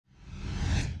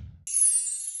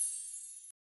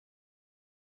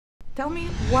tell me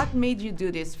what made you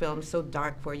do this film so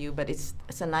dark for you, but it's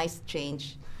a nice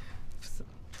change.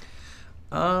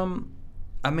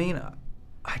 I mean,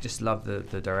 I just love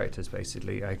the directors.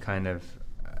 Basically, I kind of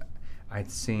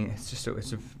I'd seen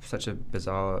such a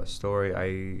bizarre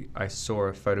story. I saw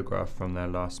a photograph from their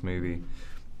last movie,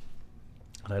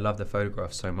 and I loved the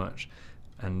photograph so much,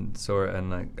 and saw it,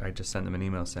 and I just sent them an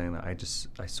email saying that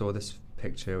I saw this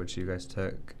picture which you guys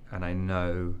took, and I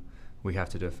know we have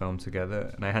to do a film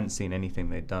together. And I hadn't seen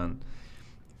anything they'd done,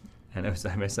 and I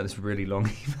sent this really long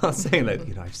email saying like,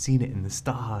 you know, I've seen it in the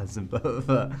stars and blah blah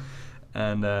blah,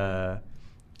 and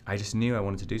I just knew I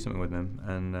wanted to do something with them,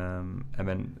 and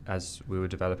then as we were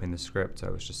developing the script, I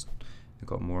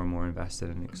got more and more invested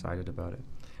and excited about it.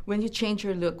 When you changed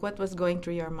your look, what was going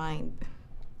through your mind?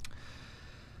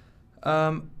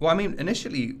 Well, I mean,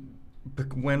 initially,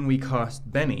 when we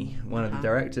cast Benny, one of the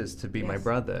directors, to be my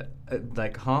brother,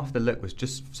 like half the look was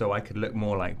just so I could look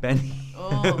more like Benny,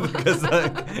 because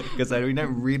we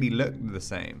don't really look the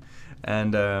same,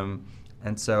 and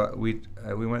so we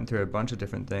went through a bunch of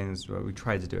different things where we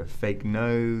tried to do a fake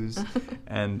nose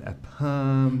and a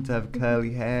perm to have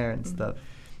curly hair and stuff,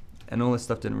 and all this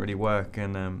stuff didn't really work,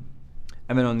 and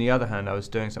then on the other hand, I was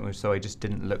doing something so I just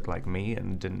didn't look like me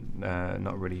and didn't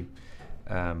not really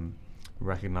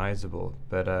recognizable.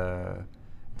 But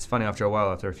it's funny, after a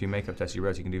while, after a few makeup tests, you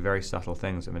realize you can do very subtle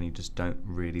things, and then you just don't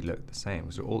really look the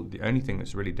same. So the only thing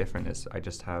that's really different is I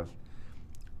just have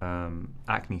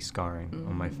acne scarring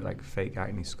on my like fake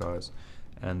acne scars,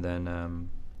 and then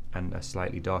and a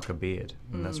slightly darker beard,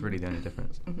 and that's really the only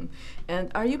difference.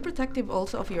 And are you protective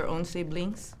also of your own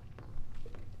siblings?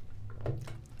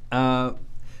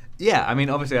 Yeah, I mean,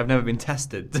 obviously I've never been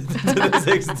tested to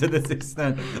this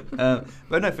extent,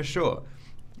 but no, for sure.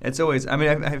 It's always, I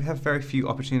mean, I have very few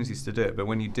opportunities to do it, but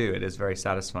when you do, it is very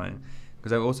satisfying.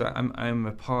 Because I'm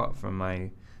apart from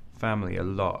my family a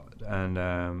lot, and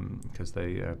because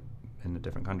they are in a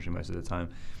different country most of the time,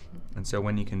 and so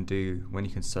when you can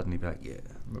suddenly be like, yeah,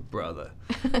 I'm a brother,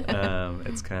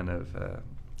 it's kind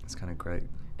of great.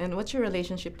 And what's your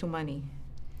relationship to money?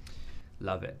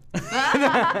 Love it.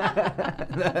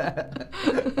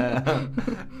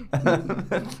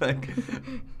 Like,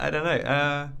 I don't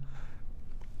know.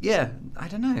 Yeah, I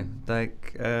don't know.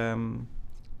 Like, I'm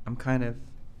kind of.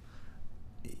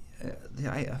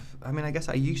 I mean, I guess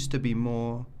I used to be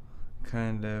more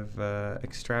kind of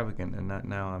extravagant, and that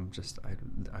now I'm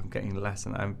getting less,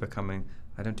 and I'm becoming.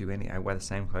 I don't do any. I wear the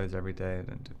same clothes every day. I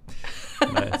don't do.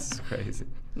 No, it's crazy.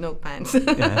 No pants.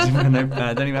 Yeah,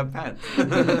 I don't even have pants.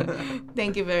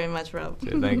 Thank you very much, Rob.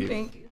 Sure, thank you. Thank you.